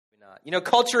You know,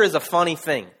 culture is a funny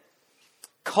thing.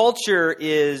 Culture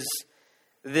is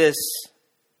this,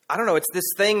 I don't know, it's this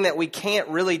thing that we can't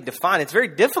really define. It's very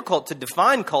difficult to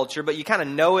define culture, but you kind of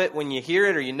know it when you hear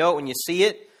it or you know it when you see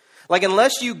it. Like,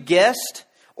 unless you guessed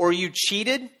or you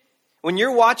cheated, when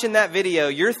you're watching that video,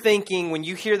 you're thinking when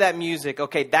you hear that music,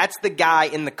 okay, that's the guy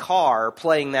in the car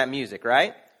playing that music,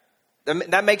 right?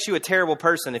 That makes you a terrible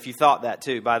person if you thought that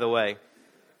too, by the way.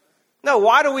 No,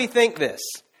 why do we think this?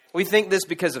 We think this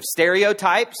because of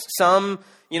stereotypes, some,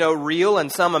 real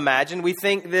and some imagined. We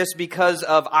think this because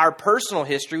of our personal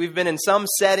history. We've been in some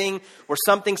setting where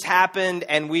something's happened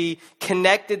and we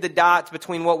connected the dots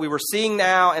between what we were seeing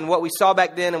now and what we saw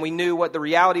back then, and we knew what the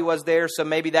reality was there, so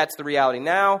maybe that's the reality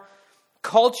now.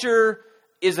 Culture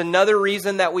is another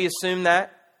reason that we assume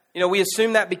that. We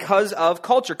assume that because of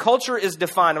culture. Culture is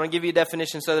defined. I'm going to give you a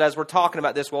definition so that as we're talking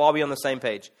about this, we'll all be on the same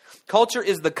page. Culture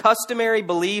is the customary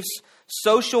beliefs,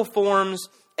 social forms,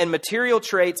 and material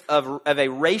traits of a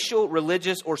racial,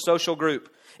 religious, or social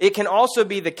group. It can also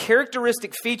be the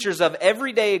characteristic features of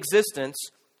everyday existence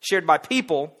shared by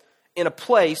people in a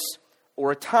place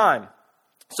or a time.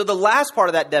 So the last part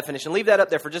of that definition, leave that up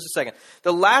there for just a second.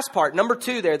 The last part, number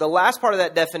 2 there, the last part of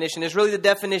that definition is really the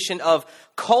definition of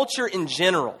culture in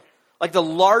general, like the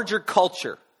larger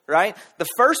culture, right? The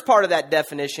first part of that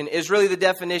definition is really the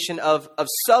definition of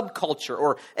subculture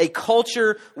or a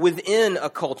culture within a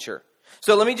culture.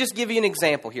 So let me just give you an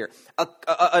example here.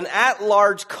 An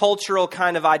at-large cultural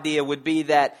kind of idea would be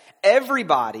that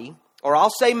everybody, or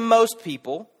I'll say most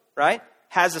people, right,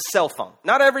 has a cell phone.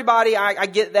 Not everybody, I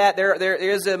get that. There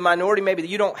is a minority maybe that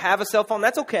you don't have a cell phone.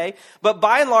 That's okay. But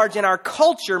by and large, in our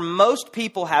culture, most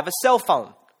people have a cell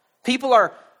phone. People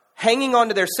are hanging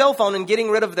onto their cell phone and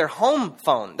getting rid of their home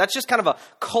phone. That's just kind of a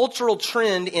cultural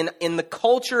trend in the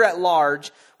culture at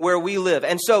large where we live.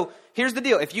 And so here's the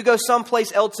deal. If you go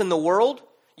someplace else in the world,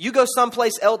 you go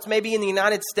someplace else maybe in the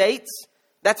United States,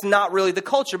 that's not really the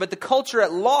culture. But the culture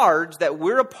at large that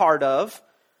we're a part of,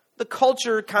 the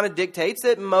culture kind of dictates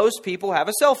that most people have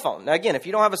a cell phone. Now, again, if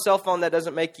you don't have a cell phone, that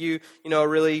doesn't make you, a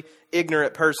really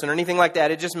ignorant person or anything like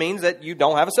that. It just means that you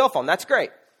don't have a cell phone. That's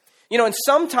great. And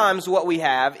sometimes what we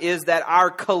have is that our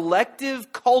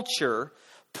collective culture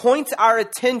points our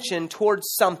attention towards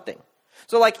something.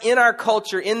 So like in our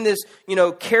culture, in this,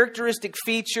 characteristic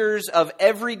features of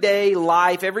everyday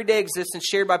life, everyday existence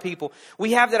shared by people,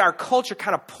 we have that our culture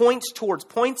kind of points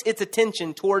its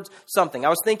attention towards something. I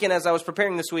was thinking as I was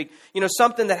preparing this week,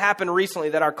 something that happened recently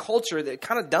that our culture, that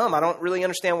kind of dumb, I don't really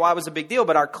understand why it was a big deal,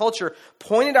 but our culture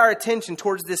pointed our attention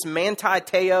towards this Manti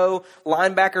Te'o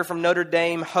linebacker from Notre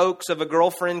Dame hoax of a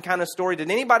girlfriend kind of story.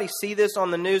 Did anybody see this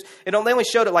on the news? They only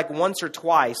showed it like once or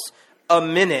twice a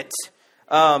minute.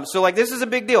 So this is a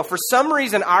big deal. For some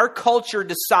reason, our culture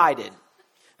decided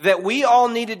that we all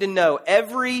needed to know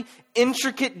every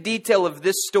intricate detail of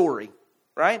this story,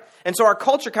 right? And so our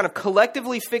culture kind of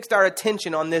collectively fixed our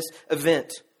attention on this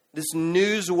event, this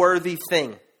newsworthy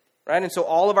thing, right? And so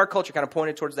all of our culture kind of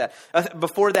pointed towards that.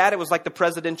 Before that, it was like the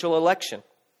presidential election.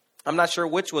 I'm not sure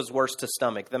which was worse to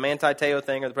stomach, the Manti Te'o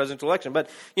thing or the presidential election. But,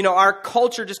 our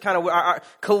culture just kind of,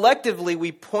 collectively,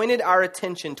 we pointed our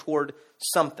attention toward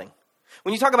something.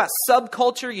 When you talk about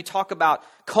subculture, you talk about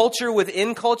culture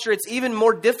within culture, it's even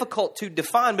more difficult to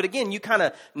define. But again, you kind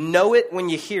of know it when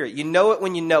you hear it. You know it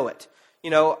when you know it.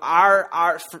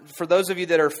 For those of you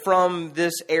that are from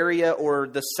this area or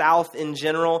the South in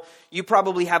general, you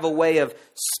probably have a way of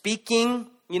speaking,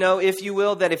 if you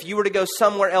will, that if you were to go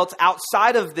somewhere else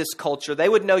outside of this culture, they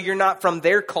would know you're not from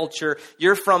their culture,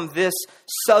 you're from this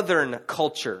Southern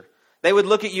culture. They would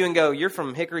look at you and go, you're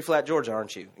from Hickory Flat, Georgia,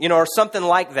 aren't you? Or something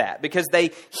like that. Because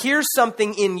they hear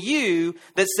something in you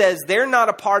that says they're not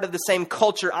a part of the same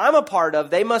culture I'm a part of.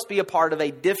 They must be a part of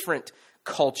a different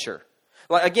culture.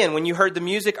 Like, again, when you heard the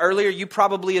music earlier, you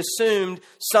probably assumed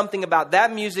something about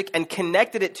that music and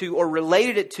connected it to or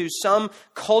related it to some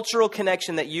cultural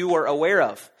connection that you were aware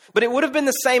of. But it would have been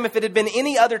the same if it had been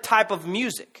any other type of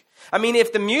music. I mean,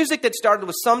 if the music that started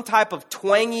with some type of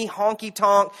twangy,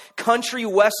 honky-tonk, country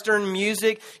western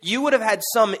music, you would have had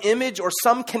some image or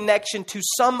some connection to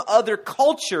some other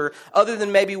culture other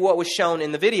than maybe what was shown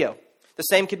in the video. The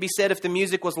same could be said if the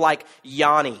music was like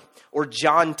Yanni or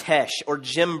John Tesh or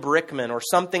Jim Brickman or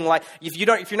something like. If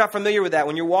you're not familiar with that,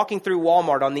 when you're walking through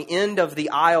Walmart on the end of the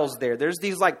aisles there's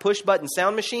these like push button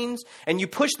sound machines, and you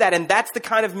push that, and that's the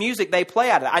kind of music they play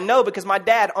out of it. I know because my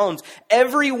dad owns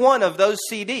every one of those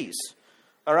CDs.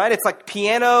 All right, it's like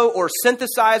piano or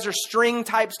synthesizer string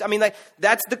type stuff. I mean,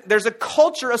 there's a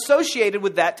culture associated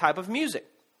with that type of music,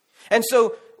 and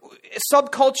so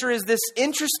subculture is this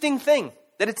interesting thing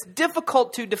that it's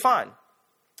difficult to define.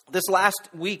 this last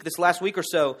week or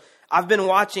so, I've been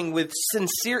watching with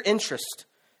sincere interest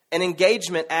and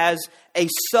engagement as a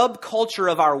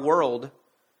subculture of our world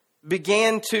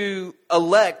began to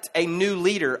elect a new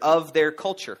leader of their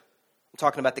culture. I'm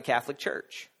talking about the Catholic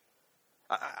Church.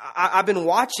 I've been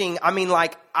watching. I mean,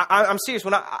 like, I'm serious.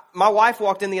 When my wife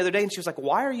walked in the other day and she was like,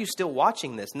 "Why are you still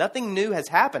watching this? Nothing new has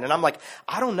happened." And I'm like,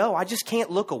 "I don't know. I just can't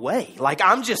look away. Like,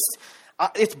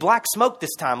 it's black smoke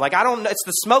this time. Like, I don't know. It's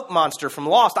the smoke monster from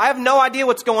Lost. I have no idea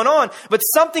what's going on, but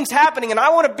something's happening and I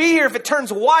want to be here if it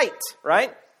turns white,"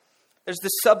 right? There's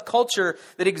this subculture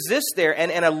that exists there,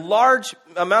 and a large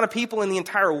amount of people in the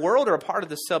entire world are a part of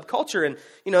this subculture. And,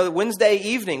 you know,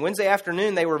 Wednesday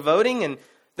afternoon, they were voting, and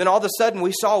then all of a sudden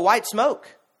we saw white smoke.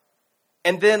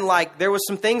 And then, like, there was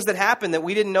some things that happened that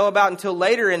we didn't know about until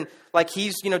later. And, like,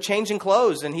 he's, you know, changing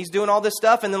clothes and he's doing all this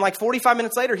stuff. And then, like, 45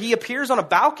 minutes later, he appears on a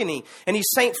balcony and he's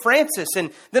St. Francis.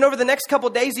 And then over the next couple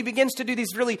of days, he begins to do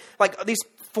these really, like, these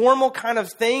formal kind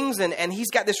of things. And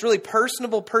he's got this really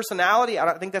personable personality. I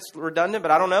don't think that's redundant, but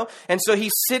I don't know. And so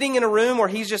he's sitting in a room where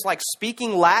he's just, like,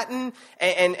 speaking Latin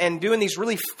and doing these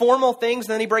really formal things.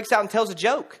 And then he breaks out and tells a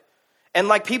joke. And,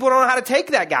 like, people don't know how to take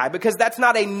that guy because that's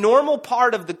not a normal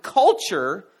part of the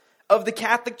culture of the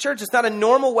Catholic Church. It's not a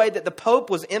normal way that the Pope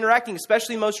was interacting,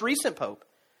 especially the most recent Pope.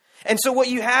 And so what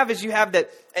you have is that,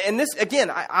 and this, again,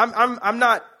 I'm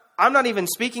not even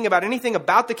speaking about anything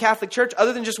about the Catholic Church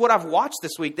other than just what I've watched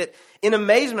this week, that in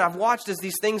amazement I've watched as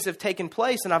these things have taken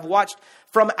place, and I've watched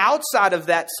from outside of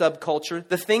that subculture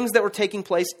the things that were taking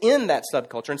place in that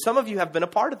subculture. And some of you have been a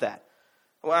part of that.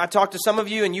 When I talked to some of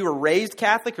you and you were raised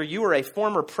Catholic or you were a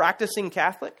former practicing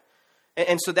Catholic,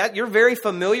 and so that you're very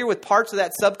familiar with parts of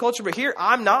that subculture, but here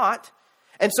I'm not.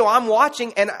 And so I'm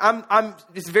watching, and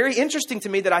it's very interesting to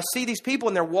me that I see these people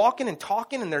and they're walking and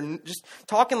talking and they're just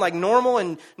talking like normal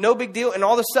and no big deal. And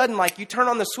all of a sudden, like, you turn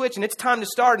on the switch and it's time to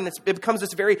start, and it becomes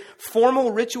this very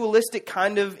formal, ritualistic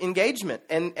kind of engagement.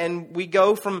 And we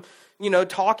go from, you know,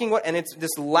 talking, and it's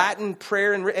this Latin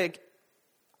prayer, and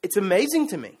it's amazing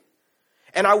to me.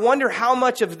 And I wonder how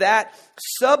much of that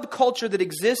subculture that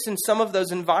exists in some of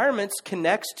those environments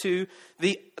connects to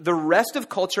the rest of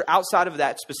culture outside of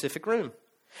that specific room.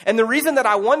 And the reason that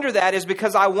I wonder that is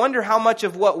because I wonder how much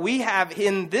of what we have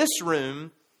in this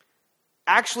room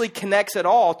actually connects at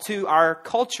all to our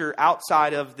culture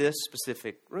outside of this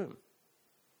specific room.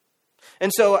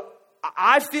 And so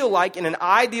I feel like in an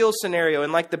ideal scenario,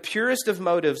 in like the purest of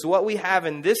motives, what we have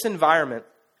in this environment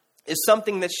is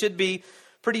something that should be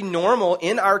pretty normal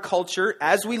in our culture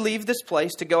as we leave this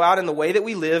place to go out in the way that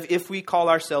we live if we call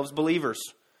ourselves believers.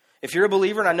 If you're a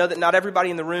believer, and I know that not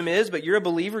everybody in the room is, but you're a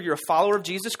believer, you're a follower of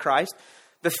Jesus Christ,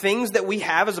 the things that we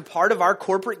have as a part of our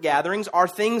corporate gatherings are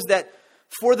things that,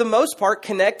 for the most part,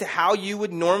 connect to how you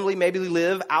would normally maybe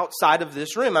live outside of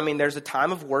this room. I mean, there's a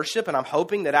time of worship, and I'm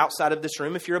hoping that outside of this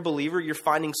room, if you're a believer, you're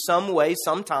finding some way,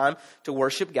 some time to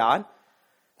worship God.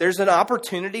 There's an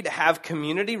opportunity to have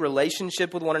community,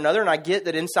 relationship with one another. And I get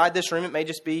that inside this room, it may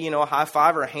just be, you know, a high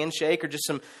five or a handshake or just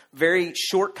some very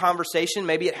short conversation.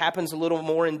 Maybe it happens a little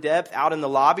more in depth out in the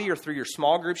lobby or through your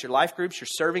small groups, your life groups, your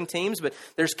serving teams. But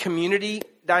there's community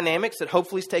dynamics that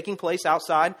hopefully is taking place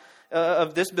outside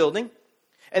of this building.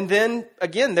 And then,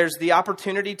 again, there's the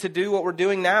opportunity to do what we're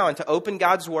doing now and to open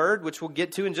God's Word, which we'll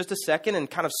get to in just a second, and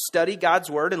kind of study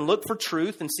God's Word and look for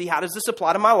truth and see how does this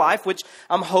apply to my life, which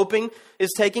I'm hoping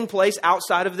is taking place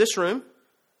outside of this room.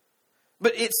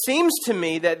 But it seems to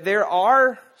me that there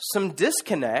are some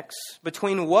disconnects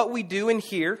between what we do in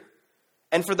here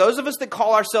and, for those of us that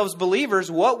call ourselves believers,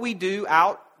 what we do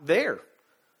out there.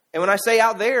 And when I say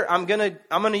out there, I'm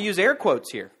gonna use air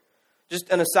quotes here. Just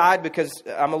an aside, because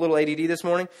I'm a little ADD this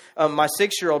morning. My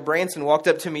 6-year-old Branson walked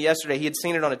up to me yesterday. He had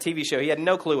seen it on a TV show. He had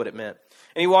no clue what it meant.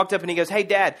 And he walked up and he goes, "Hey,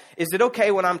 Dad, is it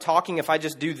okay when I'm talking if I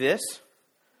just do this?"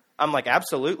 I'm like,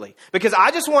 absolutely. Because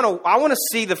I want to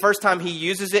see the first time he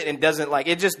uses it and doesn't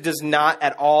it just does not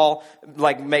at all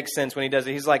make sense when he does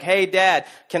it. He's like, "Hey, Dad,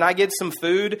 can I get some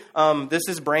food? This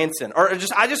is Branson." Or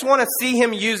I just want to see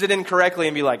him use it incorrectly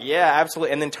and be like, "Yeah,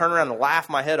 absolutely." And then turn around and laugh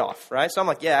my head off, right? So I'm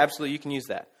like, "Yeah, absolutely, you can use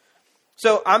that."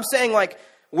 So I'm saying,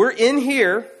 we're in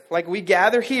here, we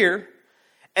gather here,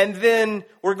 and then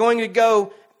we're going to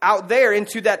go out there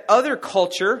into that other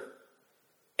culture,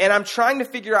 and I'm trying to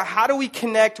figure out how do we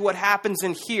connect what happens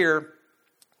in here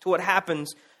to what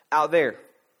happens out there,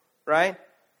 right?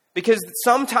 Because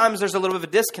sometimes there's a little bit of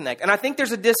a disconnect, and I think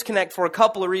there's a disconnect for a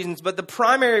couple of reasons, but the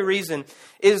primary reason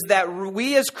is that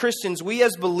we as Christians, we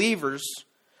as believers,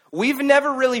 we've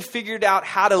never really figured out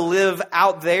how to live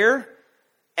out there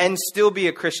and still be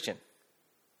a Christian.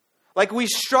 We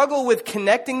struggle with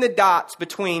connecting the dots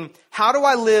between how do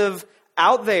I live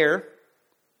out there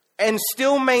and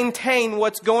still maintain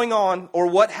what's going on or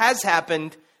what has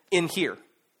happened in here.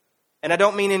 And I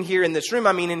don't mean in here in this room,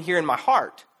 I mean in here in my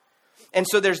heart. And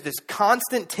so there's this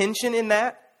constant tension in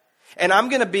that. And I'm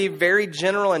going to be very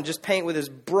general and just paint with as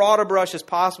broad a brush as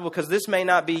possible because this may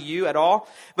not be you at all.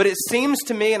 But it seems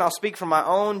to me, and I'll speak from my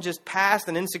own just past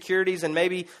and insecurities, and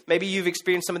maybe you've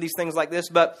experienced some of these things like this,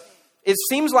 but it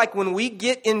seems like when we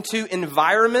get into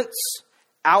environments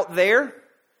out there,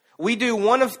 we do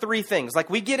one of three things.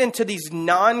 Like we get into these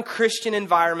non-Christian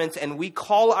environments and we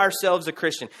call ourselves a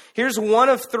Christian. Here's one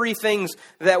of three things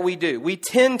that we do.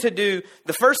 The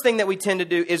first thing that we tend to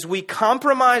do is we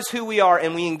compromise who we are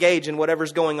and we engage in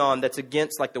whatever's going on that's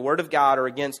against like the Word of God or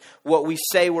against what we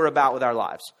say we're about with our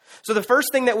lives. So the first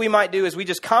thing that we might do is we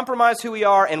just compromise who we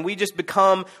are and we just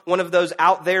become one of those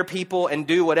out there people and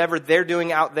do whatever they're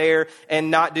doing out there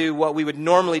and not do what we would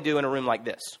normally do in a room like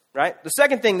this, right? The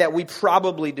second thing that we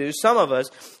probably do, some of us,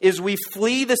 is we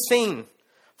flee the scene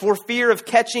for fear of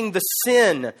catching the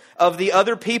sin of the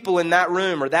other people in that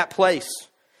room or that place.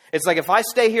 It's like, if I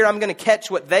stay here, I'm going to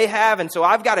catch what they have. And so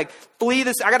I've got to flee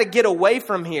this. I got to get away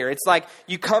from here. It's like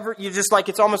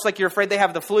it's almost like you're afraid they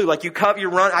have the flu. Like you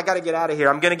run, I got to get out of here.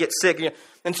 I'm going to get sick.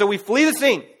 And so we flee the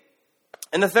scene.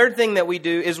 And the third thing that we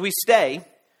do is we stay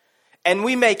and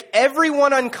we make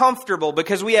everyone uncomfortable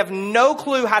because we have no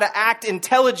clue how to act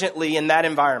intelligently in that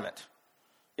environment.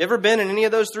 You ever been in any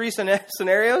of those three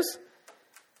scenarios?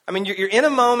 I mean, you're in a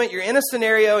moment, you're in a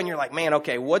scenario, and you're like, man,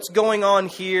 okay, what's going on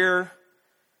here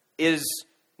is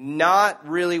not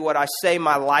really what I say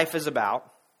my life is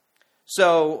about.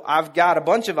 So I've got a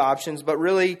bunch of options, but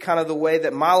really kind of the way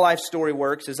that my life story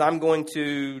works is I'm going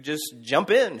to just jump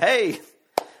in. Hey,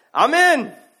 I'm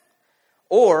in.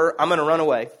 Or I'm going to run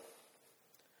away.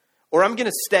 Or I'm going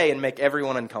to stay and make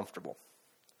everyone uncomfortable.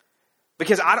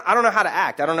 Because I don't know how to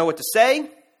act. I don't know what to say.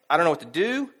 I don't know what to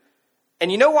do.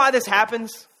 And you know why this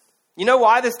happens? You know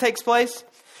why this takes place?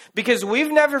 Because we've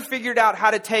never figured out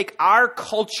how to take our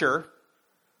culture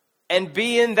and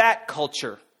be in that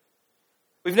culture.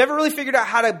 We've never really figured out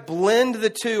how to blend the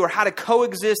two or how to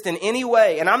coexist in any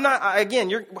way. And I'm not,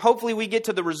 again, hopefully we get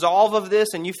to the resolve of this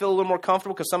and you feel a little more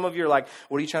comfortable because some of you are like,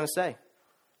 what are you trying to say?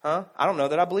 Huh? I don't know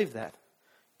that I believe that.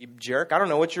 You jerk. I don't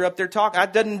know what you're up there talking.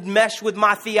 That doesn't mesh with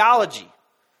my theology.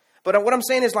 But what I'm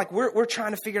saying is like we're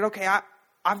trying to figure out, okay,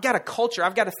 I've got a culture.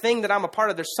 I've got a thing that I'm a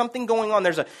part of. There's something going on.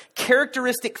 There's a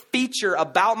characteristic feature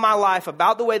about my life,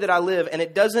 about the way that I live, and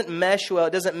it doesn't mesh well.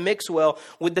 It doesn't mix well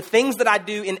with the things that I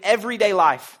do in everyday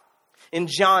life. In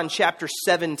John chapter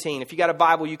 17, if you got a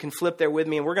Bible, you can flip there with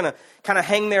me, and we're going to kind of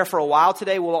hang there for a while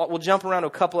today. We'll jump around to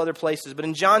a couple other places. But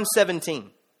in John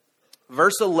 17,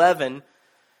 verse 11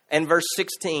 and verse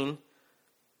 16,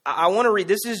 I want to read.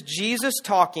 This is Jesus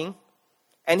talking,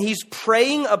 and he's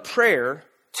praying a prayer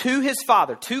to his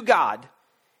Father, to God,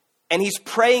 and he's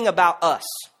praying about us.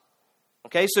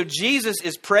 Okay, so Jesus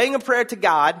is praying a prayer to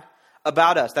God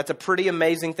about us. That's a pretty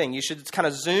amazing thing. You should kind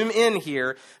of zoom in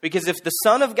here, because if the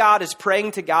Son of God is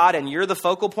praying to God and you're the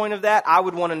focal point of that, I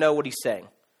would want to know what he's saying.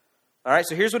 All right,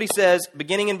 so here's what he says,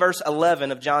 beginning in verse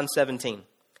 11 of John 17.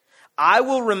 I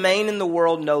will remain in the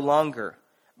world no longer,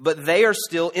 but they are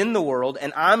still in the world,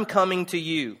 and I'm coming to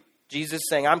you. Jesus is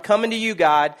saying, I'm coming to you,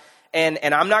 God, and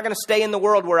I'm not going to stay in the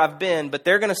world where I've been, but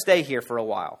they're going to stay here for a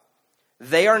while.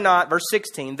 They are not, verse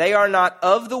 16, they are not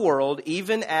of the world,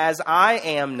 even as I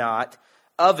am not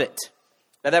of it.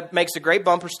 Now that makes a great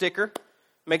bumper sticker.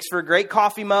 Makes for a great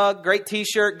coffee mug, great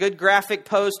t-shirt, good graphic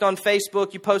post on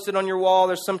Facebook. You post it on your wall.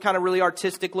 There's some kind of really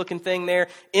artistic looking thing there.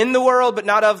 In the world, but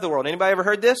not of the world. Anybody ever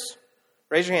heard this?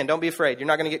 Raise your hand. Don't be afraid. You're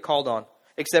not going to get called on.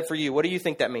 Except for you. What do you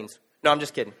think that means? No, I'm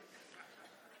just kidding.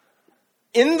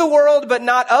 In the world, but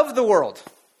not of the world.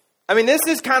 I mean, this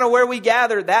is kind of where we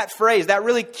gather that phrase, that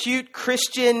really cute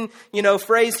Christian,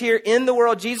 phrase here, in the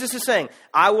world. Jesus is saying,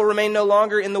 I will remain no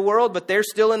longer in the world, but they're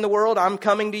still in the world. I'm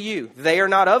coming to you. They are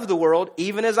not of the world,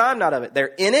 even as I'm not of it.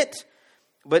 They're in it,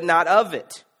 but not of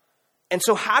it. And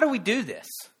so how do we do this?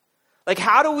 Like,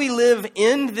 how do we live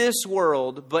in this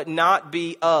world, but not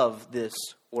be of this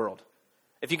world?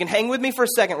 If you can hang with me for a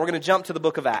second, we're going to jump to the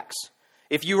book of Acts.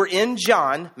 If you were in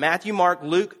John, Matthew, Mark,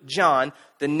 Luke, John,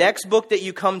 the next book that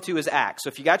you come to is Acts. So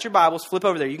if you got your Bibles, flip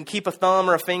over there. You can keep a thumb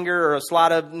or a finger or a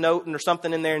slide of note or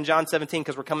something in there in John 17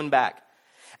 because we're coming back.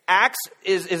 Acts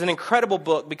is an incredible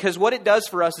book because what it does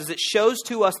for us is it shows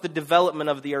to us the development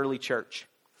of the early church.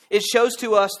 It shows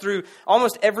to us through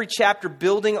almost every chapter,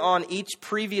 building on each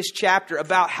previous chapter,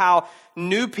 about how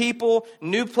new people,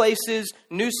 new places,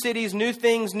 new cities, new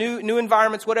things, new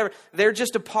environments, whatever, they're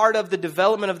just a part of the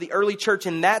development of the early church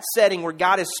in that setting where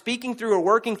God is speaking through or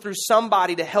working through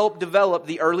somebody to help develop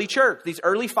the early church, these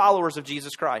early followers of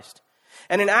Jesus Christ.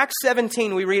 And in Acts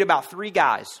 17, we read about 3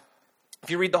 guys. If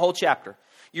you read the whole chapter,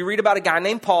 you read about a guy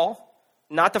named Paul.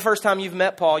 Not the first time you've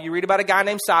met Paul. You read about a guy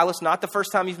named Silas. Not the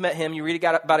first time you've met him. You read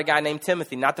about a guy named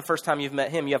Timothy. Not the first time you've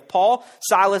met him. You have Paul,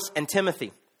 Silas, and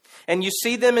Timothy. And you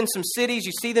see them in some cities.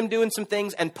 You see them doing some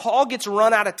things. And Paul gets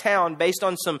run out of town based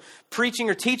on some preaching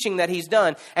or teaching that he's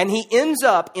done. And he ends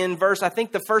up in verse, I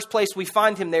think the first place we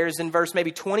find him there is in verse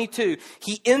maybe 22.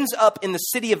 He ends up in the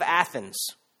city of Athens.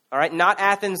 All right. Not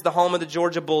Athens, the home of the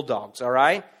Georgia Bulldogs. All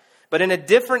right. But in a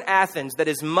different Athens that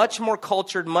is much more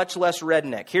cultured, much less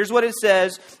redneck. Here's what it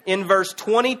says in verse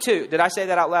 22. Did I say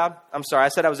that out loud? I'm sorry. I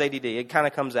said I was ADD. It kind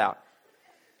of comes out.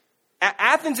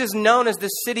 Athens is known as the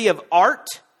city of art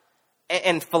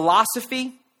and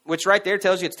philosophy, which right there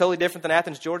tells you it's totally different than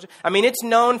Athens, Georgia. I mean, it's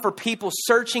known for people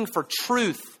searching for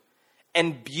truth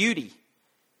and beauty.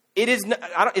 It is.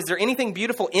 Is there anything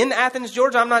beautiful in Athens,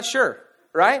 Georgia? I'm not sure.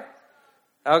 Right?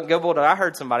 Oh, go Bulldog. I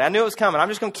heard somebody. I knew it was coming. I'm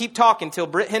just going to keep talking until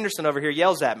Britt Henderson over here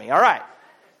yells at me. All right.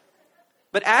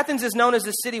 But Athens is known as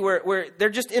the city where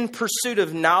they're just in pursuit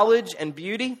of knowledge and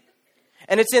beauty.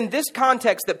 And it's in this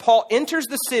context that Paul enters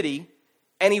the city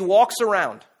and he walks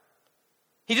around.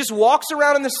 He just walks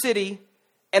around in the city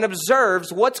and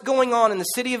observes what's going on in the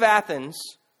city of Athens.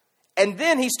 And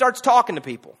then he starts talking to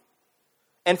people.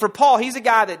 And for Paul, he's a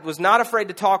guy that was not afraid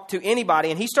to talk to anybody.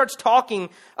 And he starts talking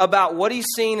about what he's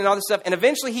seen and all this stuff. And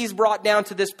eventually he's brought down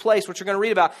to this place, which we're going to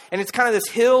read about. And it's kind of this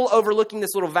hill overlooking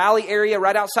this little valley area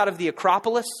right outside of the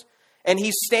Acropolis. And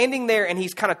he's standing there and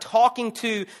he's kind of talking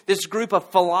to this group of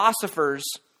philosophers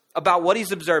about what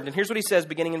he's observed. And here's what he says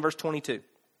beginning in verse 22.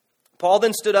 Paul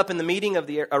then stood up in the meeting of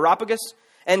the Areopagus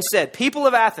and said, "People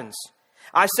of Athens,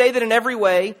 I see that in every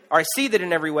way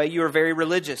you are very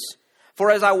religious. For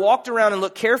as I walked around and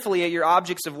looked carefully at your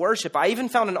objects of worship, I even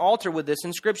found an altar with this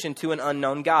inscription, to an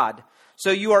unknown God.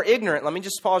 So you are ignorant." Let me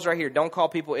just pause right here. Don't call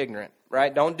people ignorant,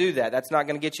 right? Don't do that. That's not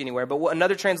going to get you anywhere. But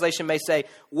another translation may say,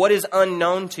 what is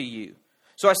unknown to you?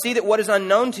 So I see that what is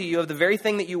unknown to you of the very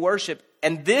thing that you worship,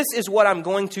 and this is what I'm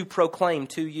going to proclaim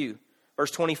to you.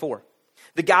 Verse 24.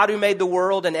 "The God who made the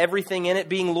world and everything in it,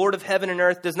 being Lord of heaven and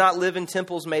earth, does not live in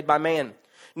temples made by man.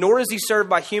 Nor is he served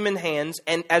by human hands,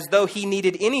 and as though he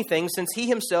needed anything, since he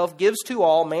himself gives to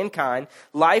all mankind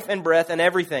life and breath and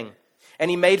everything. And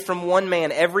he made from one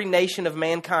man every nation of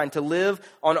mankind to live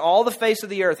on all the face of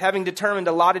the earth, having determined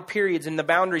allotted periods in the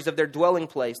boundaries of their dwelling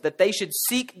place, that they should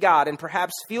seek God and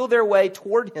perhaps feel their way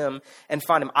toward him and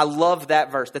find him." I love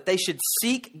that verse, that they should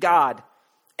seek God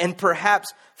and perhaps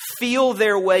feel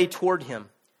their way toward him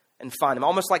and find him.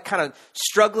 Almost like kind of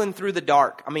struggling through the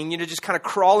dark. I mean, just kind of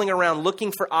crawling around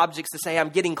looking for objects to say, I'm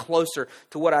getting closer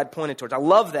to what I'd pointed towards. I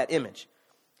love that image.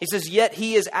 He says, "Yet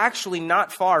he is actually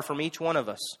not far from each one of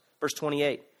us." Verse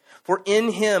 28. "For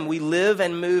in him we live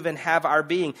and move and have our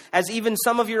being, as even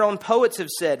some of your own poets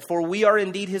have said, for we are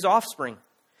indeed his offspring.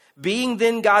 Being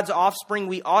then God's offspring,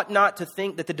 we ought not to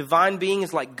think that the divine being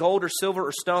is like gold or silver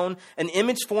or stone, an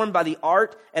image formed by the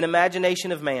art and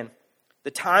imagination of man. The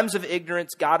times of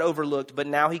ignorance God overlooked, but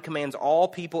now he commands all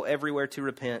people everywhere to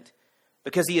repent,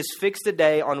 because he has fixed a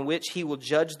day on which he will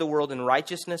judge the world in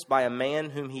righteousness by a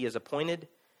man whom he has appointed.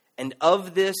 And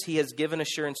of this he has given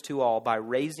assurance to all by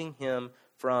raising him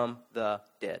from the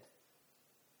dead."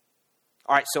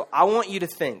 All right, so I want you to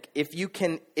think, if you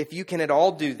can at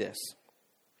all do this,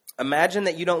 imagine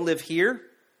that you don't live here.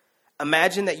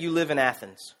 Imagine that you live in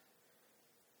Athens,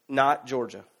 not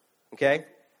Georgia, okay?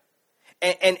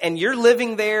 And you're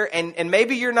living there, and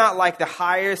maybe you're not like the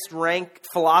highest ranked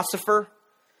philosopher,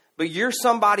 but you're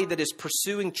somebody that is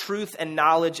pursuing truth and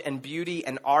knowledge and beauty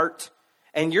and art,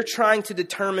 and you're trying to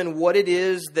determine what it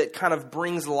is that kind of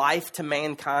brings life to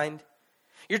mankind.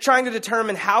 You're trying to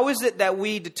determine how is it that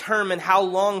we determine how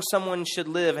long someone should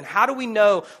live, and how do we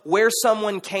know where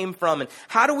someone came from, and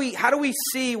how do we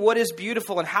see what is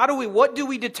beautiful, and what do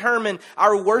we determine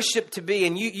our worship to be?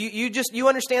 And you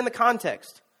understand the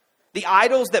context. The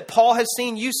idols that Paul has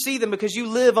seen, you see them because you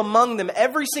live among them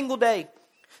every single day.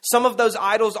 Some of those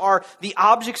idols are the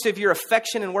objects of your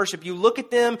affection and worship. You look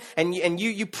at them and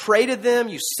you pray to them,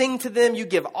 you sing to them, you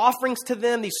give offerings to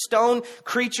them, these stone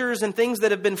creatures and things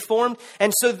that have been formed.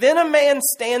 And so then a man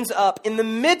stands up in the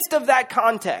midst of that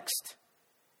context,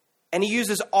 and he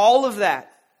uses all of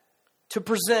that to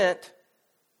present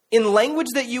in language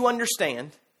that you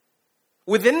understand,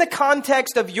 within the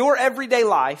context of your everyday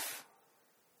life,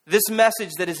 this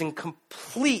message that is in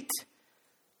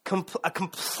a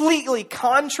completely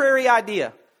contrary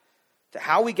idea to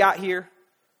how we got here,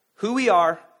 who we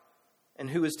are, and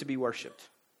who is to be worshiped.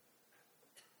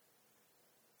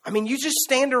 I mean, you just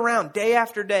stand around day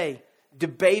after day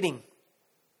debating,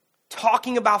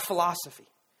 talking about philosophy.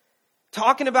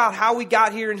 talking about how we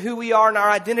got here and who we are and our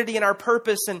identity and our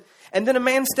purpose. And then a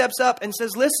man steps up and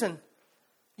says, listen,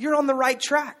 you're on the right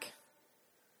track.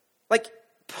 Like,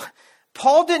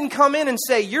 Paul didn't come in and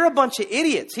say, you're a bunch of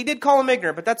idiots. He did call them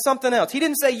ignorant, but that's something else. He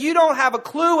didn't say, you don't have a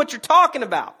clue what you're talking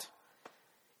about.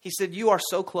 He said, you are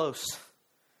so close.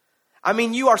 I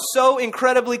mean, you are so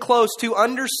incredibly close to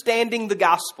understanding the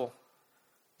gospel.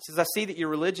 He says, I see that you're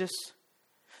religious.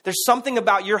 There's something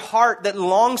about your heart that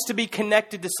longs to be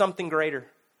connected to something greater.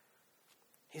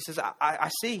 He says, I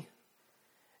see.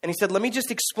 And he said, let me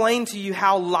just explain to you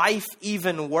how life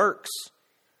even works.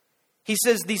 He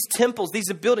says these temples,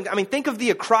 these buildings, I mean, think of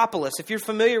the Acropolis, if you're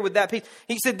familiar with that piece.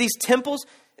 He said these temples,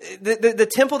 the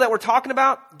temple that we're talking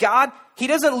about, God, He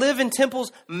doesn't live in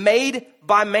temples made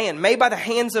by man, made by the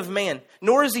hands of man,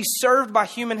 nor is He served by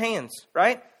human hands,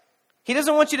 right? He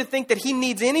doesn't want you to think that He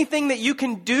needs anything that you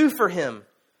can do for Him.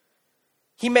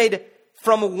 He made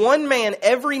from one man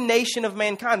every nation of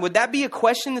mankind. Would that be a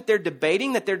question that they're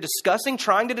debating, that they're discussing,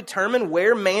 trying to determine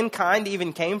where mankind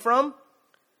even came from?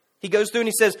 He goes through and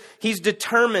he says, He's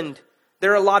determined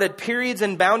their allotted periods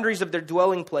and boundaries of their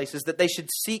dwelling places, that they should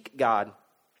seek God.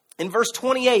 In verse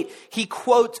 28, he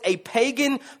quotes a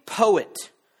pagan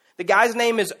poet. The guy's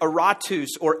name is Aratus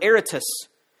or Aratus.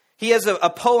 He has a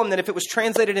poem that if it was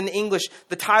translated into English,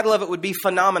 the title of it would be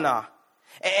Phenomena.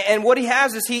 And what he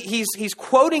has is he's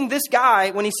quoting this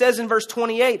guy when he says in verse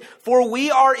 28, for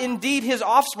we are indeed his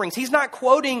offsprings. He's not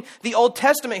quoting the Old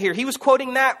Testament here. He was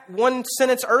quoting that one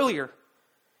sentence earlier.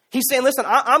 He's saying, listen,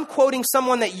 I'm quoting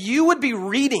someone that you would be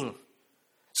reading,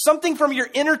 something from your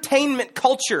entertainment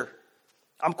culture.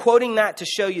 I'm quoting that to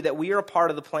show you that we are a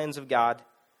part of the plans of God,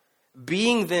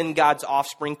 being then God's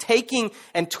offspring, taking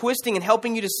and twisting and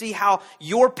helping you to see how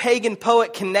your pagan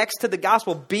poet connects to the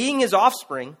gospel, being his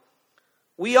offspring.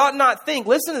 We ought not think,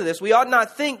 listen to this, we ought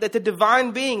not think that the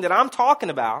divine being that I'm talking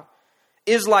about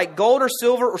is like gold or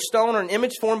silver or stone or an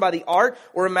image formed by the art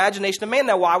or imagination of man.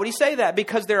 Now, why would he say that?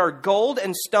 Because there are gold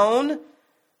and stone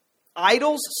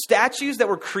idols, statues that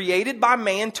were created by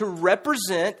man to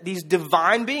represent these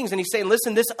divine beings. And he's saying,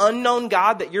 listen, this unknown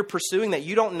God that you're pursuing, that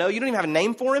you don't know, you don't even have a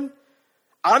name for him.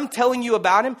 I'm telling you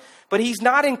about him, but he's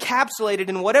not encapsulated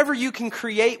in whatever you can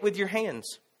create with your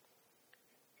hands.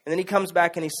 And then he comes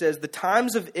back and he says, the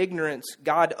times of ignorance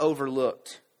God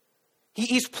overlooked.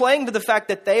 He's playing to the fact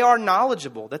that they are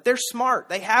knowledgeable, that they're smart,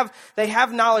 they have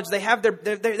knowledge, they have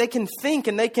they can think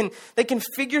and they can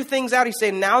figure things out. He's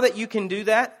saying, now that you can do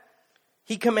that,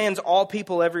 he commands all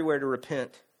people everywhere to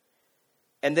repent.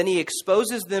 And then he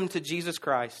exposes them to Jesus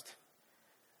Christ.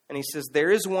 And he says,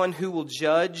 there is one who will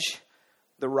judge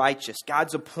the righteous.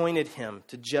 God's appointed him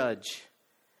to judge.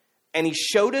 And he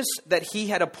showed us that he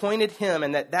had appointed him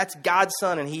and that that's God's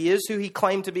son. And he is who he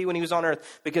claimed to be when he was on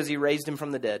earth because he raised him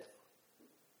from the dead.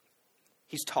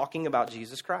 He's talking about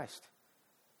Jesus Christ.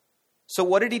 So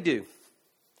what did he do?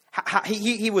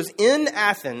 He was in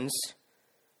Athens,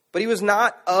 but he was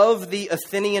not of the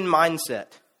Athenian mindset.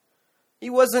 He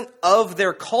wasn't of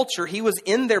their culture. He was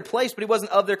in their place, but he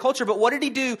wasn't of their culture. But what did he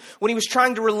do when he was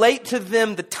trying to relate to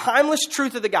them the timeless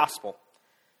truth of the gospel?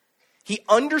 He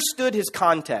understood his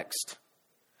context.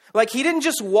 Like he didn't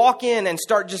just walk in and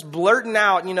start just blurting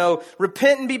out,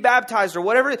 repent and be baptized or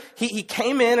whatever. He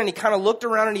came in and he kind of looked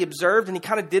around and he observed and he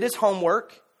kind of did his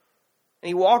homework. And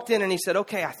he walked in and he said,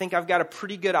 okay, I think I've got a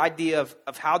pretty good idea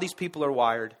of how these people are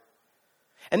wired.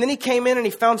 And then he came in and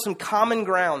he found some common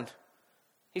ground.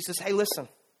 He says, hey, listen,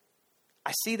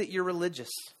 I see that you're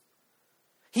religious.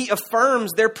 He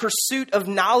affirms their pursuit of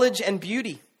knowledge and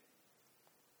beauty.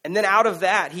 And then out of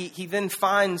that, he then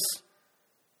finds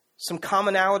some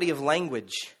commonality of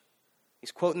language. He's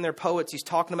quoting their poets. He's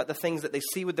talking about the things that they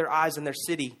see with their eyes in their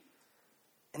city.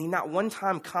 And he not one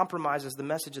time compromises the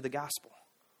message of the gospel.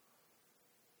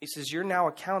 He says, you're now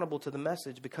accountable to the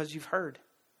message because you've heard.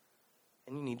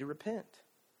 And you need to repent.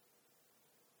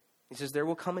 He says, there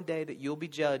will come a day that you'll be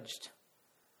judged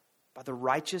by the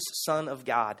righteous Son of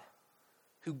God,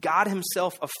 who God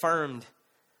himself affirmed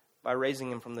by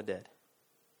raising him from the dead.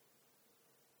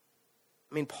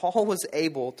 I mean, Paul was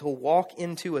able to walk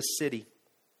into a city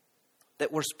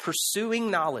that was pursuing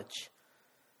knowledge.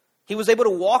 He was able to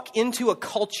walk into a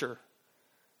culture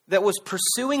that was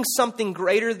pursuing something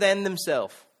greater than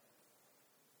themselves.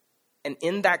 And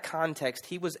in that context,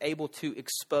 he was able to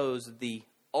expose the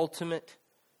ultimate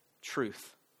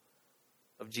truth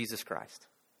of Jesus Christ.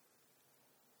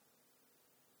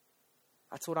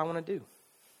 That's what I want to do.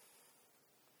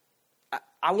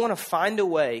 I want to find a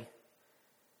way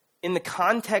in the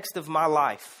context of my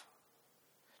life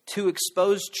to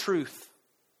expose truth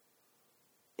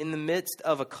in the midst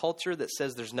of a culture that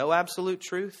says there's no absolute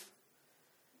truth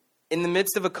In the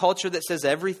midst of a culture that says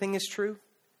everything is true?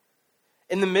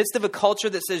 In the midst of a culture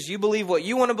that says you believe what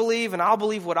you want to believe and I'll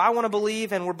believe what I want to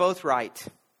believe and we're both right?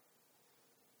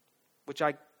 Which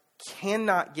I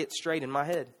cannot get straight in my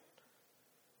head.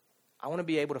 I want to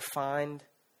be able to find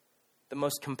the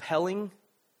most compelling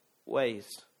ways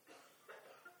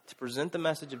to present the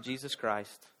message of Jesus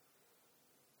Christ.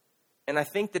 And I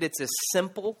think that it's as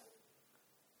simple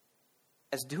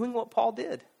as doing what Paul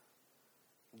did.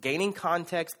 Gaining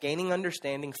context, gaining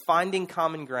understanding, finding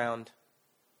common ground,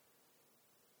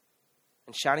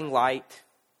 and shining light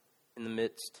in the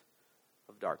midst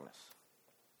of darkness.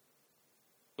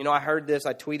 You know, I heard this,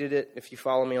 I tweeted it, if you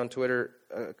follow me on Twitter,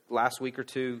 last week or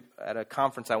two at a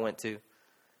conference I went to.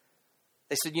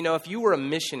 They said, you know, if you were a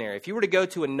missionary, if you were to go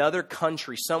to another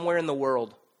country somewhere in the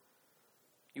world,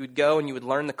 you would go and you would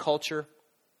learn the culture,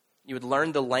 you would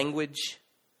learn the language,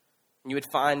 and you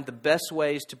would find the best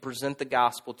ways to present the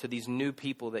gospel to these new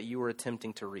people that you were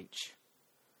attempting to reach.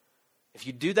 If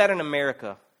you do that in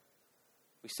America,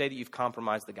 we say that you've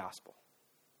compromised the gospel.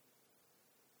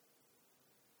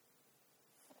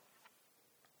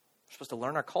 We're supposed to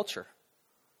learn our culture.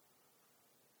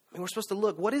 I mean, we're supposed to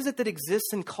look, what is it that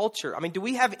exists in culture? I mean, do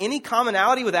we have any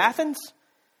commonality with Athens?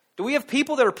 Do we have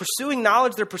people that are pursuing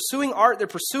knowledge, they're pursuing art, they're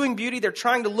pursuing beauty, they're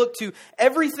trying to look to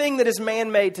everything that is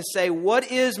man-made to say, what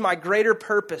is my greater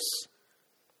purpose?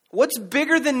 What's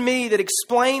bigger than me that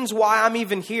explains why I'm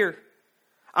even here?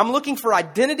 I'm looking for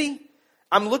identity.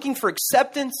 I'm looking for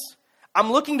acceptance.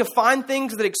 I'm looking to find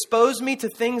things that expose me to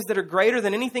things that are greater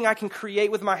than anything I can create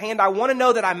with my hand. I want to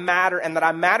know that I matter and that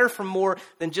I matter for more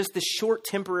than just this short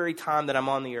temporary time that I'm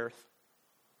on the earth.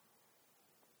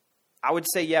 I would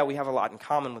say, yeah, we have a lot in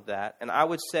common with that. And I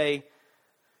would say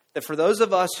that for those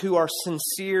of us who are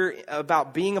sincere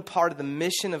about being a part of the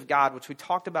mission of God, which we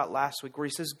talked about last week, where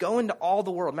he says, go into all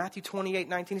the world. Matthew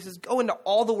 28:19, he says, go into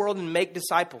all the world and make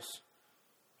disciples.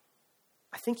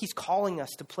 I think he's calling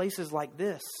us to places like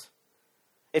this.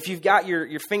 If you've got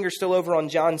your finger still over on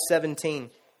John 17,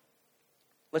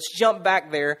 let's jump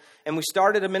back there. And we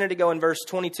started a minute ago in verse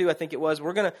 22, I think it was.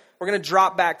 We're gonna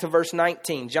drop back to verse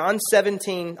 19.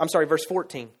 Verse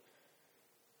 14.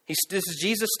 This is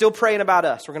Jesus still praying about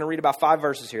us. We're going to read about 5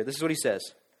 verses here. This is what he says.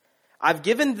 I've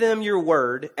given them your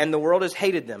word, and the world has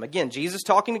hated them. Again, Jesus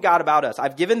talking to God about us.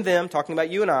 I've given them, talking about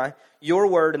you and I, your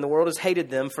word, and the world has hated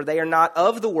them, for they are not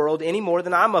of the world any more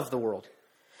than I'm of the world.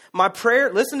 My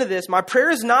prayer, listen to this, my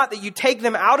prayer is not that you take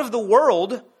them out of the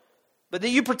world, but that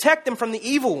you protect them from the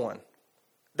evil one.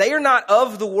 They are not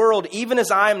of the world, even as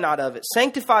I am not of it.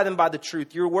 Sanctify them by the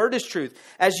truth. Your word is truth.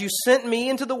 As you sent me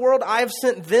into the world, I have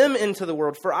sent them into the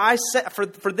world. For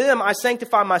them I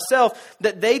sanctify myself,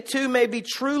 that they too may be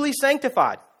truly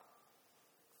sanctified.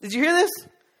 Did you hear this?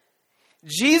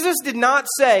 Jesus did not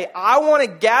say, I want to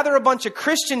gather a bunch of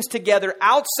Christians together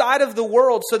outside of the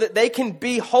world so that they can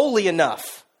be holy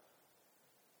enough.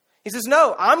 He says,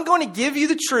 no, I'm going to give you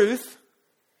the truth.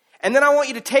 And then I want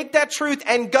you to take that truth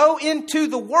and go into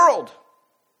the world.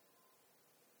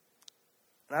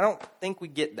 And I don't think we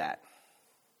get that.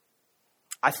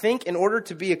 I think in order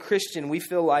to be a Christian, we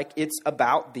feel like it's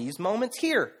about these moments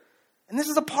here. And this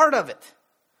is a part of it.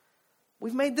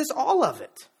 We've made this all of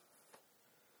it.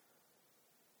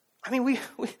 I mean,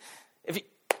 all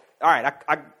right,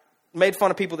 I made fun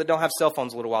of people that don't have cell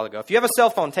phones a little while ago. If you have a cell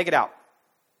phone, take it out.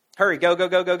 Hurry, go.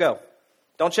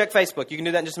 Don't check Facebook. You can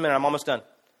do that in just a minute. I'm almost done.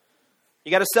 You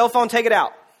got a cell phone, take it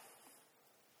out.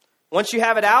 Once you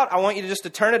have it out, I want you to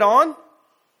turn it on.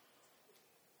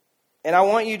 And I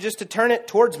want you just to turn it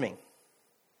towards me.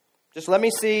 Just let me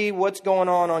see what's going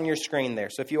on your screen there.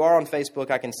 So if you are on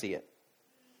Facebook, I can see it.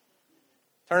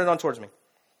 Turn it on towards me.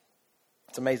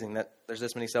 It's amazing that there's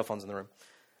this many cell phones in the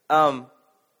room.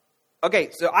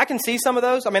 Okay, so I can see some of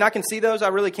those. I mean, I can see those. I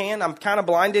really can. I'm kind of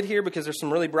blinded here because there's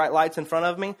some really bright lights in front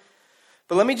of me.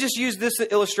 But let me just use this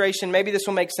illustration. Maybe this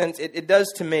will make sense. It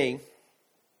does to me.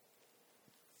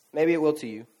 Maybe it will to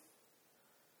you.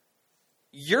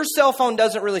 Your cell phone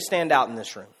doesn't really stand out in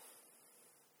this room.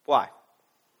 Why?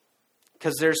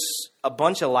 Because there's a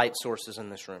bunch of light sources in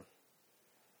this room.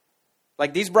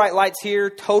 Like these bright lights here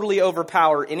totally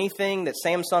overpower anything that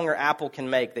Samsung or Apple can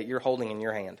make that you're holding in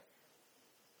your hand.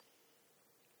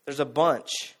 There's a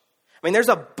bunch. There's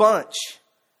a bunch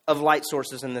of light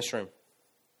sources in this room.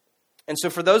 And so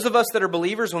for those of us that are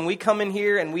believers, when we come in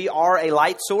here and we are a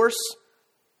light source,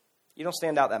 you don't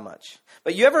stand out that much.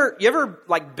 But you ever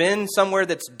like been somewhere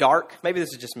that's dark? Maybe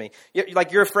this is just me.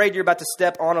 You're afraid you're about to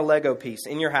step on a Lego piece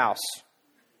in your house.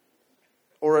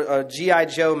 Or a G.I.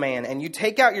 Joe man. And you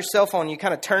take out your cell phone and you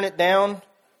kind of turn it down.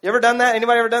 You ever done that?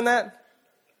 Anybody ever done that?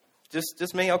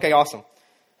 Just me? Okay, awesome.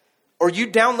 or you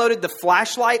downloaded the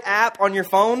flashlight app on your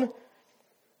phone.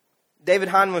 David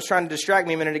Hyman was trying to distract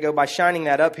me a minute ago by shining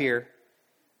that up here.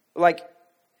 Like,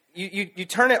 you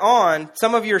turn it on.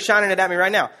 Some of you are shining it at me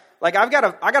right now. Like, I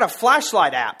got a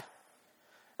flashlight app,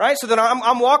 right? So that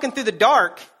I'm walking through the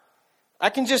dark, I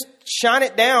can just shine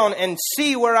it down and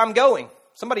see where I'm going.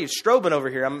 Somebody is strobing over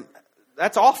here.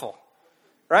 That's awful,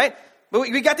 right? But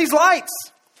we got these lights.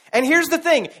 And here's the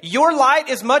thing. Your light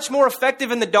is much more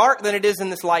effective in the dark than it is in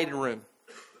this lighted room.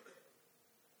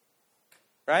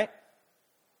 Right?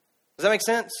 Does that make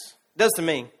sense? It does to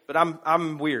me, but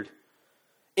I'm weird.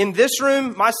 In this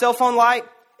room, my cell phone light,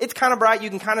 it's kind of bright. You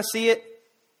can kind of see it.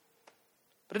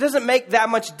 But it doesn't make that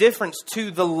much difference to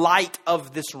the light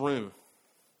of this room.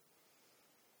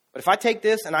 But if I take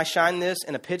this and I shine this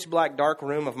in a pitch black dark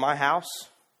room of my house,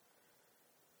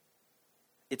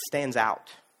 it stands out.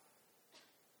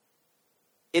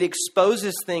 It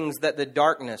exposes things that the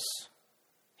darkness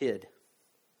hid.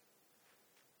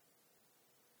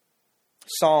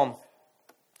 Psalm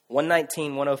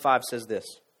 119, 105 says this.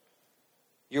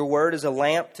 Your word is a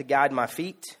lamp to guide my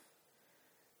feet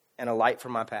and a light for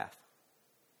my path.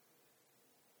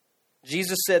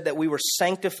 Jesus said that we were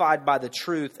sanctified by the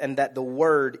truth and that the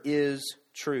word is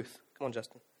truth. Come on,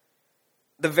 Justin.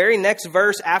 The very next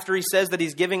verse after he says that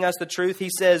he's giving us the truth, he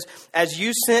says, as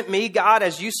you sent me, God,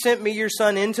 as you sent me your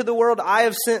son into the world, I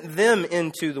have sent them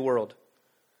into the world.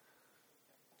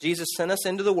 Jesus sent us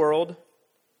into the world.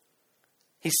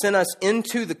 He sent us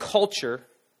into the culture.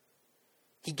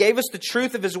 He gave us the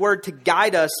truth of his word to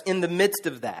guide us in the midst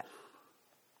of that.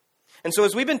 And so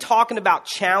as we've been talking about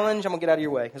challenge, I'm going to get out of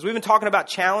your way. As we've been talking about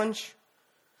challenge,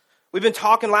 we've been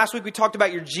talking, last week we talked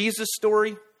about your Jesus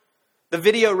story. The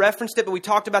video referenced it, but we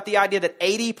talked about the idea that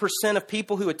 80% of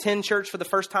people who attend church for the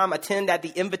first time attend at the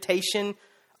invitation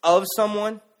of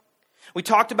someone. We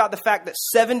talked about the fact that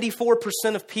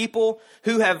 74% of people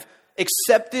who have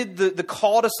accepted the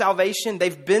call to salvation,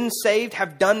 they've been saved,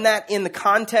 have done that in the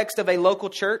context of a local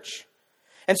church.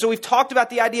 And so we've talked about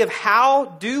the idea of how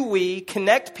do we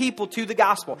connect people to the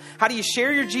gospel? How do you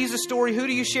share your Jesus story? Who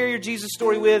do you share your Jesus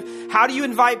story with? How do you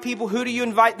invite people? Who do you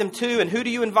invite them to? And who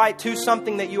do you invite to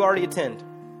something that you already attend?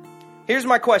 Here's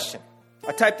my question.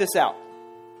 I typed this out.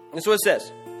 This is what it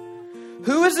says.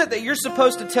 Who is it that you're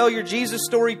supposed to tell your Jesus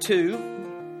story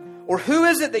to? Or who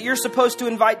is it that you're supposed to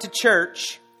invite to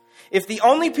church if the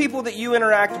only people that you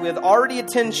interact with already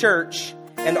attend church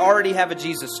and already have a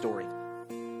Jesus story?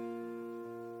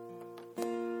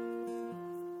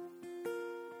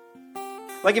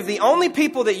 Like if the only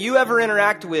people that you ever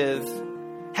interact with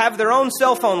have their own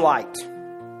cell phone light,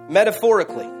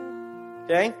 metaphorically,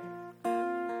 okay?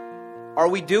 Are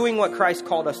we doing what Christ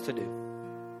called us to do?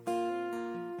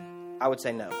 I would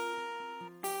say no.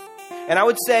 And I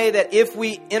would say that if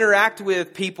we interact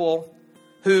with people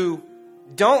who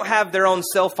don't have their own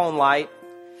cell phone light,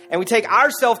 and we take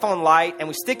our cell phone light and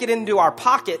we stick it into our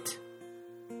pocket,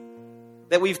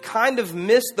 that we've kind of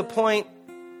missed the point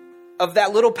of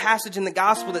that little passage in the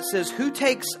gospel that says, who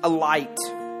takes a light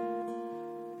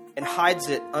and hides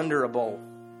it under a bowl?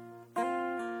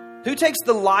 Who takes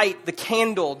the light, the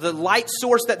candle, the light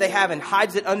source that they have and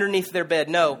hides it underneath their bed?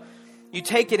 No, you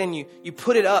take it and you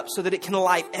put it up so that it can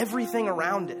light everything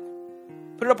around it.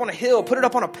 Put it up on a hill, put it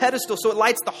up on a pedestal so it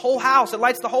lights the whole house, it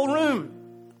lights the whole room.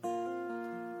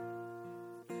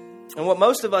 And what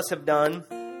most of us have done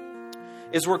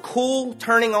is we're cool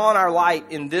turning on our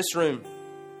light in this room.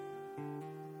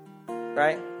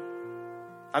 Right?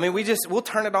 I mean, we'll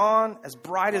turn it on as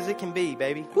bright as it can be,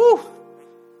 baby. Woo!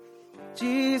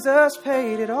 Jesus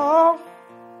paid it all.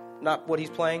 Not what he's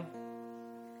playing.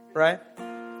 Right?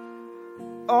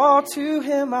 All to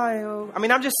him I owe. I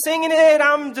mean, I'm just singing it.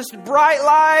 I'm just bright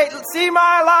light. See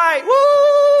my light.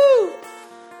 Woo!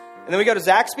 And then we go to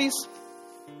Zaxby's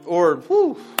or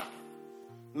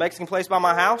Mexican place by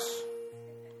my house.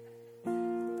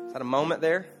 Is that a moment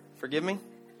there? Forgive me.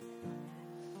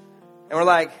 And we're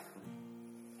like,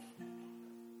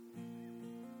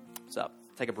 what's up?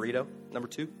 Take a burrito. Number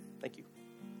 2. Thank you.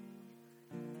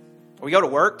 Or we go to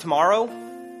work tomorrow.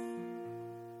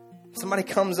 Somebody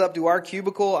comes up to our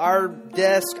cubicle, our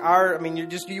desk,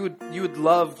 you would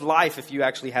love life if you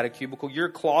actually had a cubicle. Your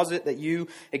closet that you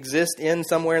exist in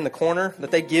somewhere in the corner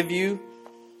that they give you.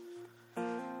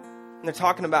 And they're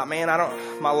talking about, man,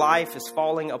 my life is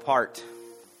falling apart.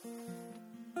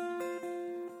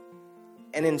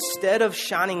 And instead of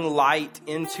shining light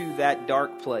into that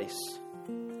dark place,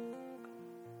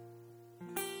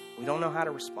 we don't know how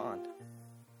to respond.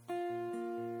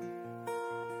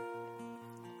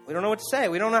 We don't know what to say.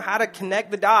 We don't know how to connect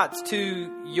the dots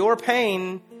to your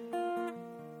pain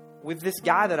with this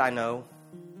guy that I know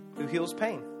who heals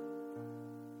pain.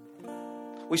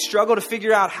 We struggle to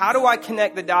figure out, how do I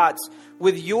connect the dots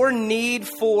with your need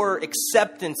for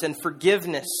acceptance and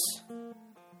forgiveness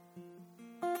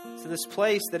to this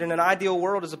place that in an ideal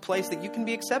world is a place that you can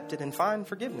be accepted and find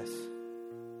forgiveness.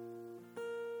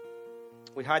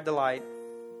 We hide the light.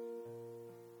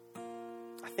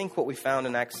 I think what we found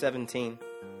in Acts 17,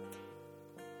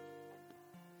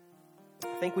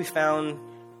 I think we found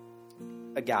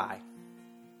a guy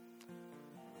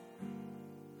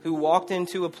who walked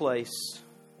into a place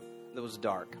that was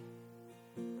dark.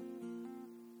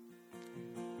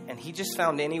 And he just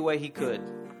found any way he could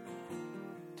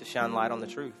to shine light on the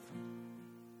truth.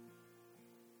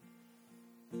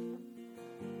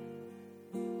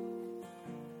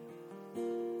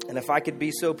 And if I could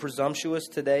be so presumptuous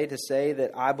today to say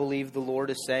that I believe the Lord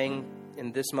is saying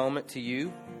in this moment to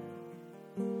you,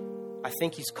 I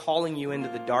think He's calling you into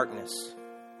the darkness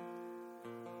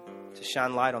to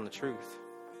shine light on the truth.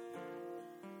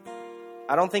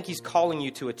 I don't think He's calling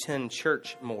you to attend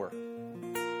church more,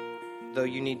 though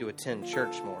you need to attend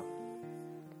church more,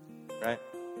 right?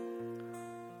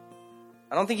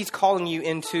 I don't think He's calling you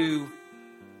into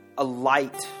a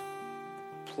light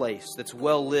place that's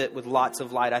well lit with lots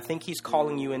of light. I think He's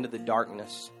calling you into the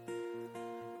darkness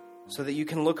so that you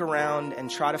can look around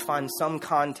and try to find some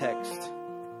context.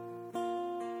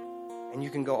 And you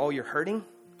can go, oh, you're hurting?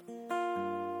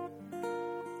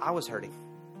 I was hurting.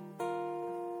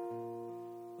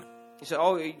 You say,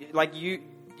 oh, like you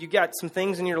got some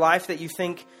things in your life that you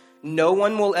think no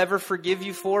one will ever forgive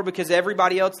you for because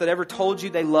everybody else that ever told you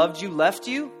they loved you left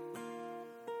you?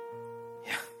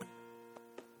 Yeah.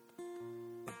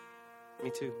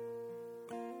 Me too.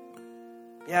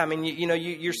 Yeah, I mean,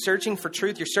 you're searching for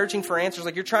truth. You're searching for answers.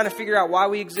 Like, you're trying to figure out why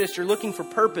we exist. You're looking for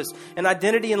purpose and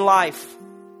identity in life.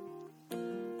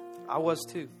 I was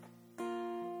too.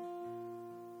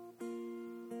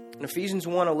 And Ephesians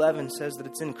 1:11 says that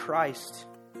it's in Christ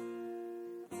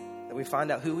that we find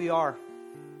out who we are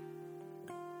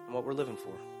and what we're living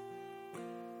for.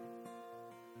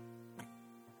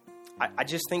 I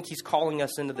just think He's calling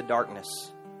us into the darkness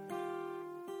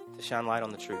to shine light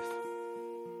on the truth.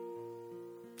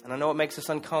 And I know it makes us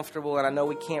uncomfortable, and I know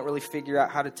we can't really figure out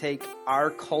how to take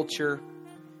our culture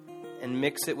and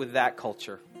mix it with that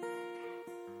culture.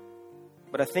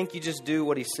 But I think you just do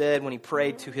what He said when He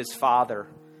prayed to His Father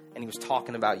and He was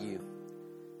talking about you.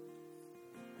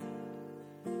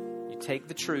 You take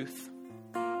the truth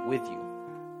with you.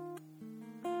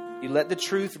 You let the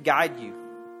truth guide you.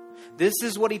 This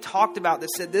is what He talked about that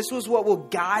said, this was what will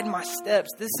guide my steps.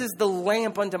 This is the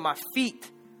lamp unto my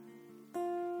feet.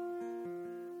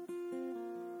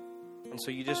 And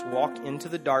so you just walk into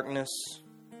the darkness,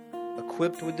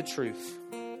 equipped with the truth.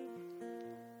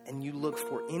 And you look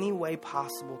for any way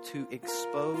possible to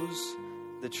expose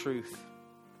the truth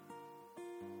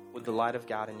with the light of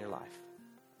God in your life.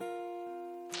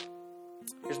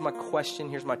 Here's my question.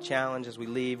 Here's my challenge as we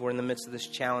leave. We're in the midst of this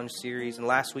challenge series. And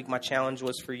last week, my challenge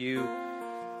was for you.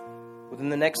 Within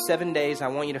the next 7 days, I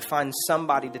want you to find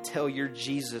somebody to tell your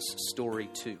Jesus story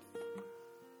to.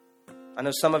 I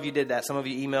know some of you did that. Some of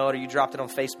you emailed or you dropped it on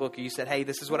Facebook or you said, hey,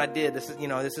 this is what I did. This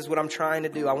is what I'm trying to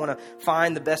do. I want to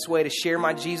find the best way to share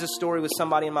my Jesus story with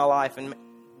somebody in my life. And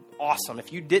awesome.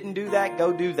 If you didn't do that,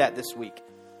 go do that this week.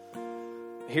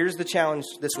 Here's the challenge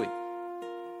this week.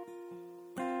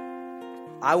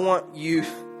 I want you,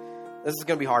 this is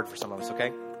going to be hard for some of us,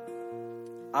 okay?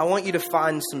 I want you to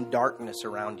find some darkness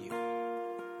around you.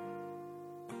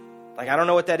 Like, I don't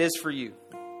know what that is for you,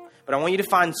 but I want you to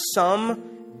find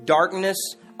some darkness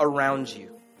around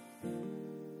you.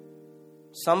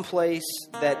 Some place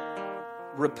that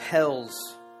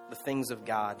repels the things of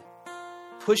God,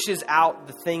 pushes out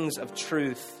the things of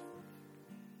truth.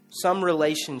 Some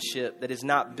relationship that is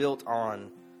not built on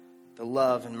the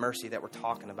love and mercy that we're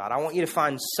talking about. I want you to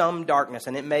find some darkness,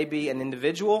 and it may be an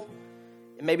individual.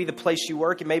 It may be the place you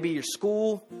work. It may be your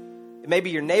school. It may be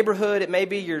your neighborhood. It may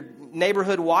be your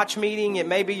neighborhood watch meeting. It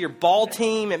may be your ball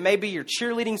team. It may be your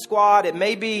cheerleading squad. It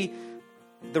may be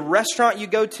the restaurant you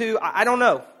go to. I don't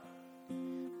know.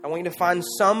 I want you to find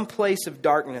some place of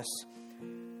darkness.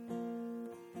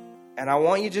 And I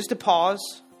want you just to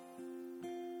pause.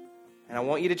 And I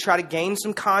want you to try to gain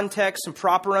some context, some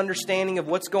proper understanding of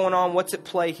what's going on, what's at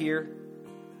play here.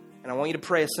 And I want you to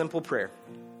pray a simple prayer.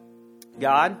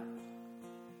 God,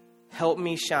 help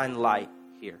me shine light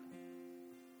here.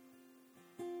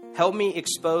 Help me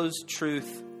expose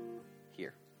truth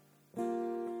here.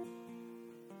 And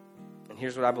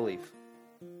here's what I believe.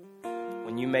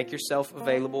 When you make yourself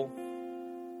available,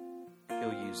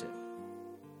 He'll use it.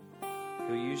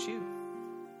 He'll use you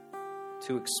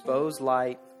to expose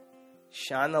light,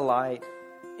 shine the light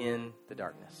in the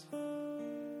darkness.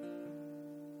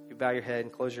 bow your head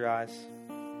and close your eyes.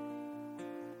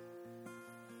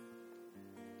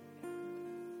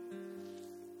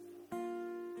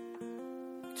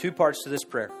 Two parts to this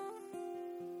prayer.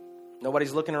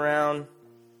 Nobody's looking around.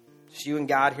 Just you and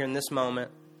God here in this moment.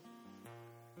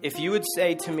 If you would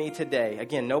say to me today,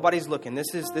 again, nobody's looking.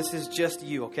 This is just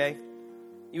you, okay?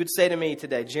 You would say to me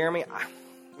today, Jeremy,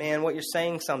 man, what you're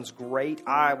saying sounds great.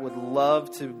 I would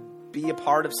love to be a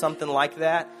part of something like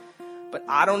that, but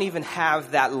I don't even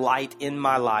have that light in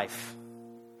my life.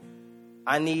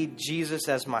 I need Jesus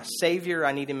as my Savior.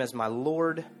 I need Him as my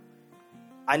Lord.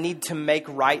 I need to make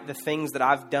right the things that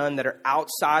I've done that are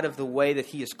outside of the way that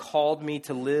He has called me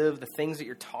to live, the things that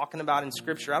you're talking about in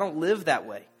Scripture. I don't live that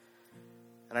way.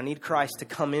 And I need Christ to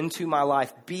come into my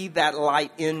life, be that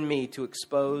light in me to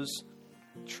expose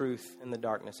truth in the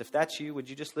darkness. If that's you, would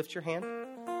you just lift your hand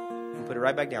and put it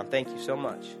right back down? Thank you so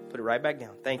much. Put it right back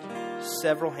down. Thank you.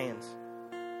 Several hands.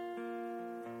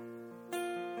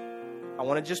 I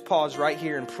want to just pause right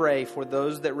here and pray for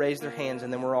those that raise their hands,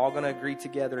 and then we're all going to agree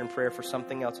together in prayer for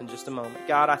something else in just a moment.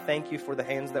 God, I thank you for the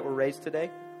hands that were raised today.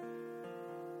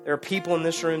 There are people in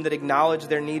this room that acknowledge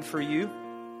their need for you.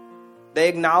 They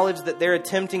acknowledge that they're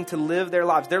attempting to live their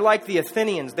lives. They're like the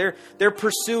Athenians. They're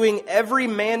pursuing every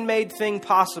man-made thing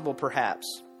possible,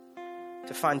 perhaps,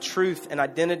 to find truth and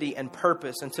identity and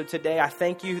purpose. And so today I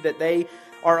thank you that they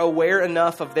are aware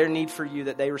enough of their need for you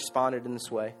that they responded in this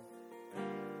way.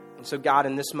 And so God,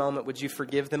 in this moment, would you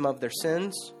forgive them of their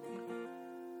sins?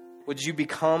 Would you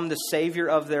become the Savior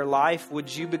of their life?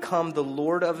 Would you become the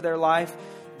Lord of their life,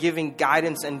 giving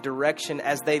guidance and direction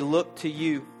as they look to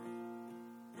you?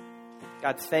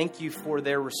 God, thank you for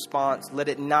their response. Let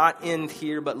it not end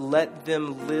here, but let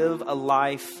them live a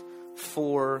life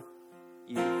for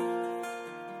you.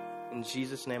 In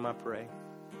Jesus' name I pray.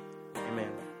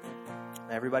 Amen.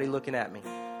 Now, everybody looking at me.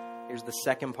 Here's the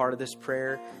second part of this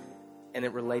prayer, and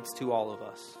it relates to all of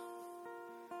us.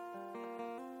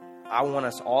 I want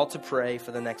us all to pray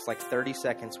for the next 30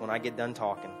 seconds when I get done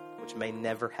talking, which may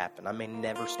never happen. I may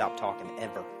never stop talking,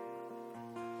 ever.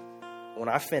 When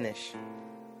I finish,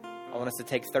 I want us to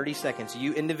take 30 seconds,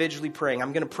 you individually praying.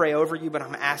 I'm going to pray over you, but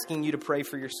I'm asking you to pray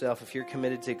for yourself if you're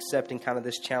committed to accepting kind of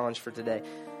this challenge for today.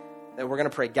 That we're going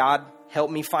to pray, God, help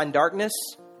me find darkness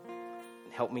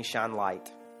and help me shine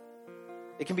light.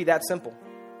 It can be that simple.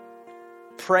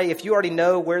 Pray if you already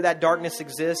know where that darkness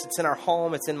exists. It's in our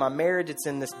home. It's in my marriage. It's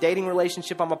in this dating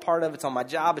relationship I'm a part of. It's on my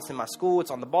job. It's in my school.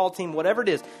 It's on the ball team. Whatever it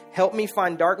is, help me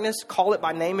find darkness. Call it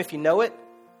by name if you know it.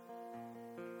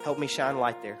 Help me shine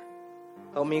light there.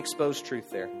 Help me expose truth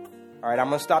there. All right, I'm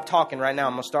going to stop talking right now.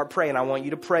 I'm going to start praying. I want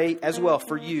you to pray as well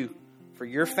for you, for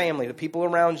your family, the people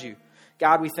around you.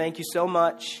 God, we thank you so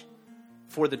much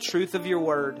for the truth of your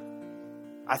word.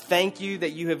 I thank you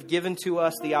that you have given to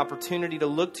us the opportunity to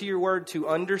look to your word, to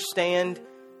understand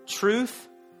truth,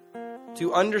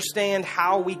 to understand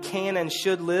how we can and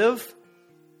should live,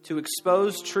 to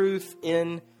expose truth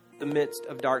in the midst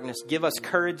of darkness. Give us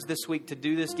courage this week to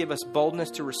do this. Give us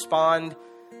boldness to respond.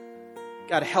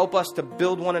 God, help us to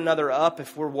build one another up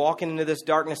if we're walking into this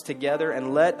darkness together,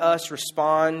 and let us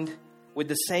respond with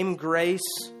the same grace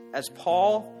as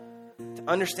Paul, to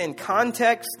understand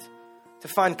context, to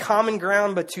find common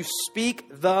ground, but to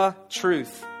speak the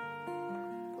truth.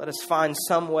 Let us find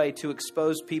some way to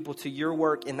expose people to your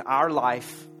work in our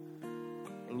life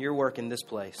and your work in this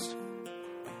place.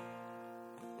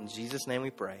 In Jesus' name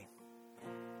we pray.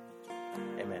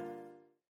 Amen.